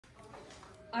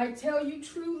I tell you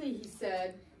truly, he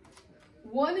said,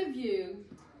 one of you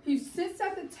who sits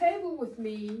at the table with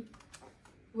me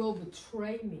will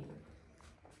betray me.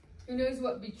 Who knows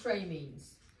what betray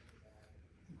means?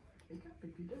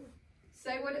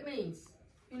 Say what it means.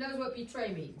 Who knows what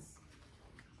betray means?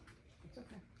 It's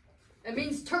okay. It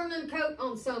means turning coat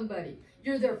on somebody.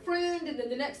 You're their friend, and then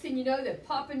the next thing you know, they're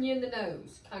popping you in the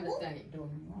nose, kind of thing.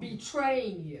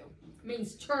 Betraying you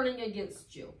means turning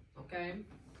against you, okay?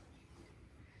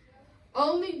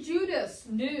 Only Judas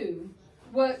knew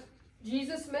what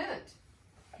Jesus meant.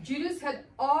 Judas had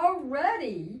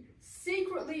already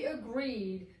secretly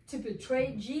agreed to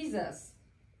betray Jesus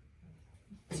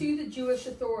to the Jewish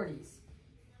authorities.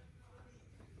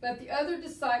 But the other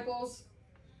disciples,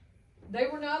 they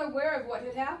were not aware of what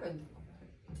had happened.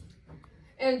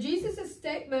 And Jesus'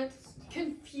 statement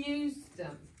confused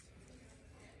them.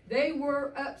 They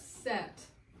were upset.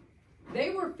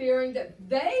 They were fearing that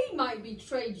they might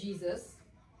betray Jesus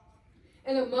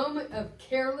in a moment of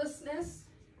carelessness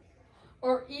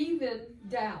or even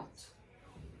doubt.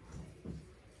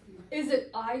 Is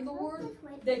it I, Lord?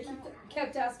 They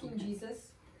kept asking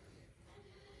Jesus.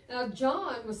 Now,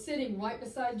 John was sitting right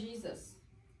beside Jesus,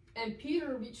 and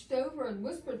Peter reached over and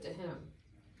whispered to him,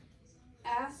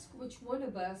 ask which one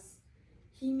of us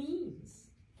he means.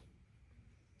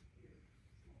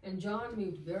 And John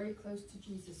moved very close to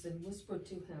Jesus and whispered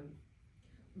to him,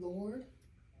 Lord,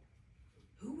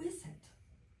 who is it?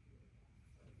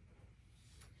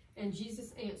 And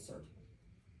Jesus answered,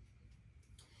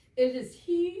 it is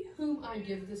he whom I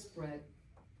give this bread.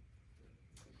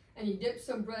 And he dipped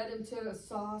some bread into a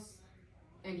sauce,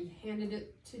 and he handed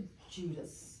it to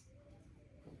Judas.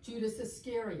 Judas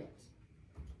Iscariot.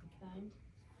 Okay?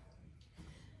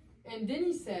 And then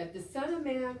he said, the Son of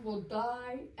Man will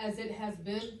die as it has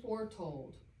been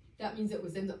foretold. That means it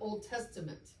was in the Old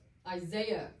Testament.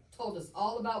 Isaiah told us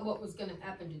all about what was going to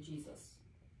happen to Jesus.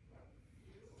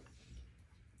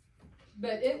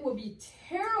 But it will be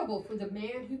terrible for the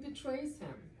man who betrays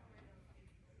him.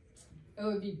 It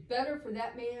would be better for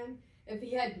that man if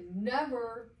he had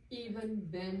never even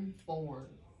been born.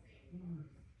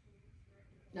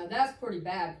 Now that's pretty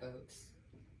bad, folks.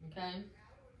 Okay?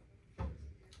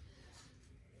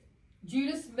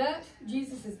 Judas met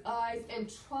Jesus' eyes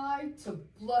and tried to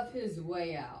bluff his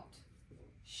way out.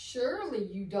 Surely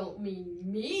you don't mean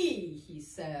me, he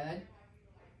said.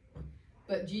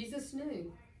 But Jesus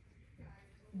knew.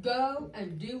 Go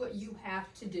and do what you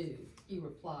have to do, he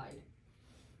replied.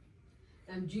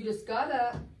 And Judas got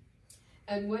up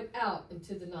and went out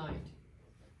into the night.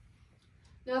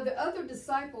 Now the other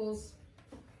disciples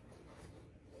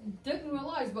didn't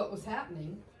realize what was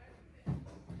happening.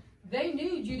 They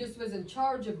knew Judas was in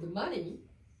charge of the money,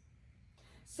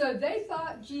 so they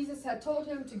thought Jesus had told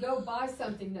him to go buy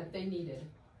something that they needed.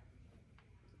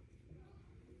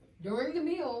 During the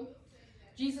meal,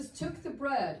 Jesus took the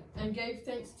bread and gave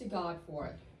thanks to God for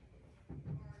it.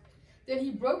 Then he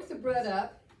broke the bread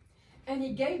up and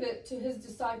he gave it to his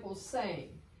disciples, saying,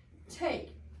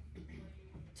 Take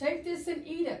this and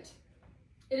eat it.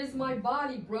 It is my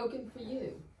body broken for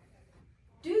you.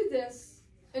 Do this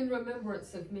in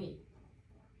remembrance of me.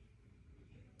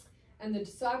 And the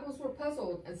disciples were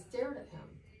puzzled and stared at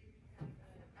him.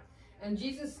 And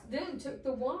Jesus then took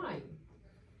the wine,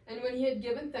 and when he had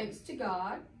given thanks to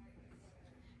God,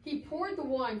 he poured the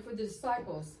wine for the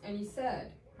disciples, and he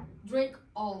said, Drink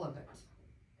all of it.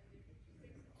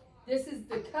 This is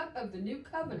the cup of the new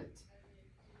covenant,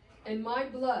 and my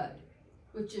blood,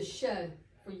 which is shed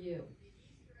for you.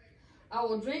 I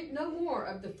will drink no more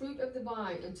of the fruit of the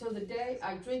vine until the day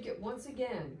I drink it once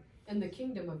again in the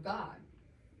kingdom of God.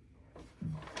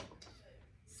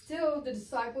 Still, the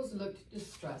disciples looked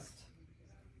distressed.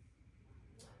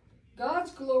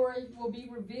 God's glory will be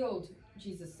revealed,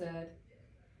 Jesus said.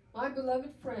 My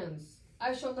beloved friends,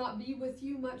 I shall not be with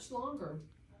you much longer.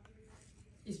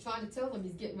 He's trying to tell them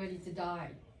he's getting ready to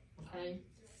die. Okay?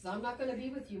 So I'm not going to be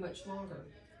with you much longer.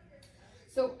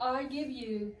 So I give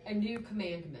you a new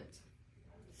commandment.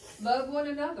 Love one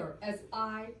another as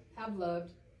I have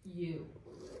loved you.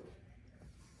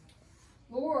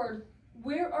 Lord,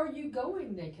 where are you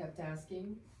going? They kept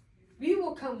asking. We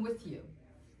will come with you.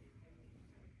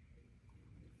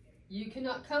 You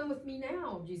cannot come with me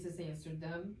now, Jesus answered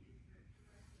them.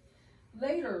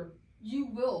 Later, you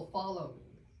will follow me.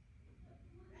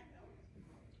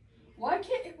 Why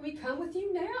can't we come with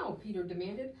you now? Peter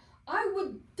demanded. I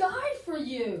would die for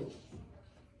you.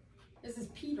 This is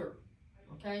Peter,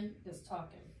 okay, that's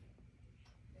talking.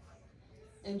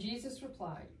 And Jesus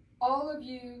replied, all of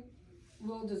you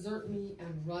will desert me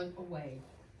and run away.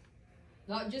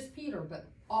 Not just Peter, but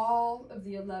all of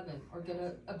the 11 are going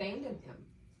to abandon him.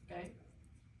 Okay?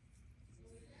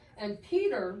 And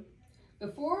Peter,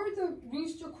 before the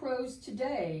rooster crows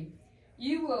today,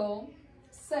 you will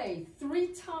say 3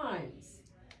 times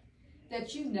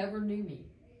that you never knew me.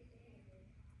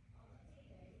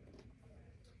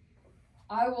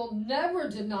 I will never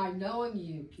deny knowing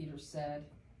you, Peter said,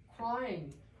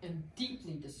 crying and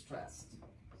deeply distressed.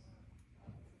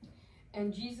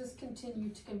 And Jesus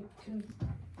continued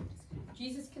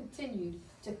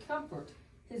to comfort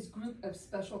his group of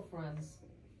special friends.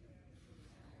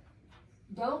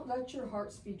 Don't let your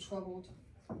hearts be troubled.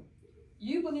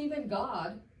 You believe in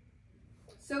God,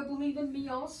 so believe in me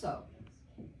also.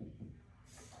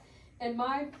 In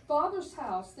my Father's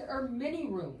house, there are many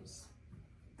rooms.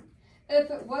 If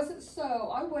it wasn't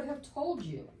so, I would have told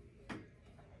you.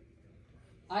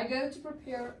 I go to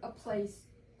prepare a place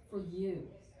for you.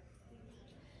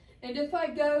 And if I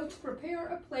go to prepare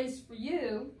a place for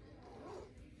you,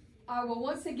 I will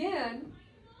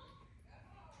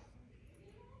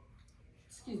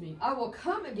I will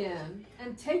come again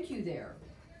and take you there,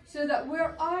 so that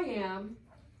where I am,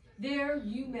 there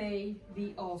you may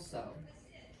be also.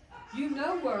 You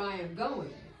know where I am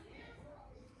going,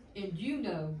 and you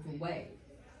know the way.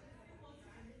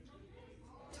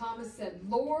 Thomas said,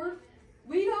 Lord,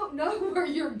 we don't know where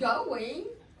you're going,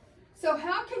 so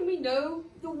how can we know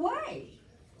the way?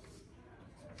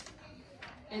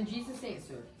 And Jesus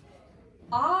answered,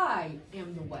 I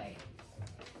am the way.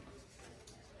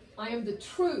 I am the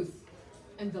truth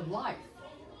and the life.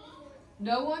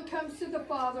 No one comes to the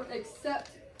Father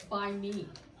except by me.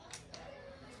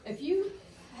 If you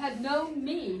had known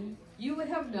me, you would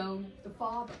have known the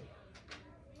Father.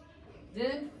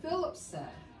 Then Philip said,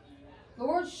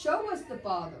 Lord, show us the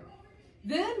Father.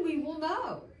 Then we will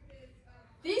know.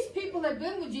 These people have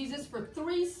been with Jesus for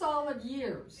 3 solid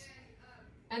years,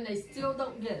 and they still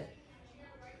don't get it.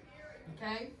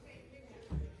 Okay?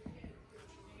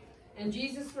 And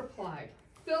Jesus replied,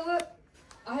 Philip,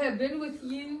 I have been with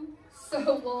you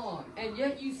so long, and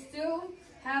yet you still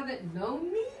haven't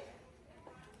known me?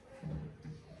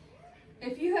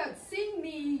 If you have seen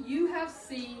me, you have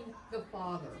seen the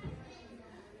Father.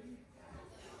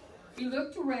 He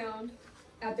looked around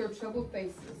at their troubled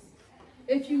faces.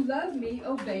 If you love me,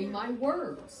 obey my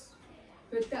words.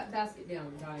 Put that basket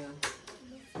down, Diane.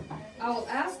 I will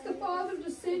ask the Father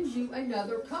to send you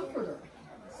another comforter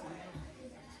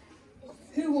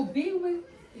who will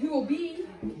be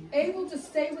able to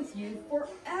stay with you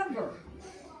forever.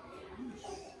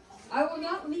 I will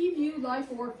not leave you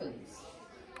like orphans.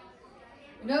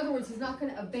 In other words, he's not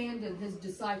going to abandon his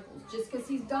disciples. Just because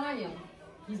he's dying,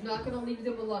 he's not going to leave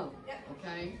them alone.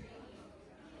 Okay?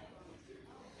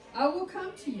 I will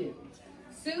come to you.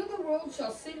 Soon the world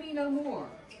shall see me no more,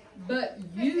 but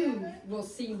you will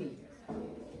see me.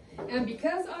 And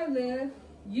because I live,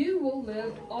 you will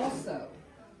live also.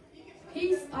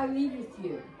 Peace I leave with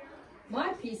you.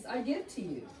 My peace I give to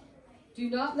you. Do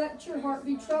not let your heart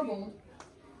be troubled,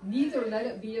 neither let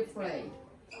it be afraid.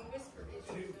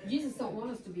 Jesus don't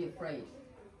want us to be afraid.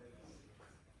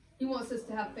 He wants us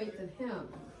to have faith in him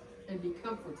and be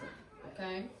comforted.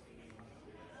 Okay?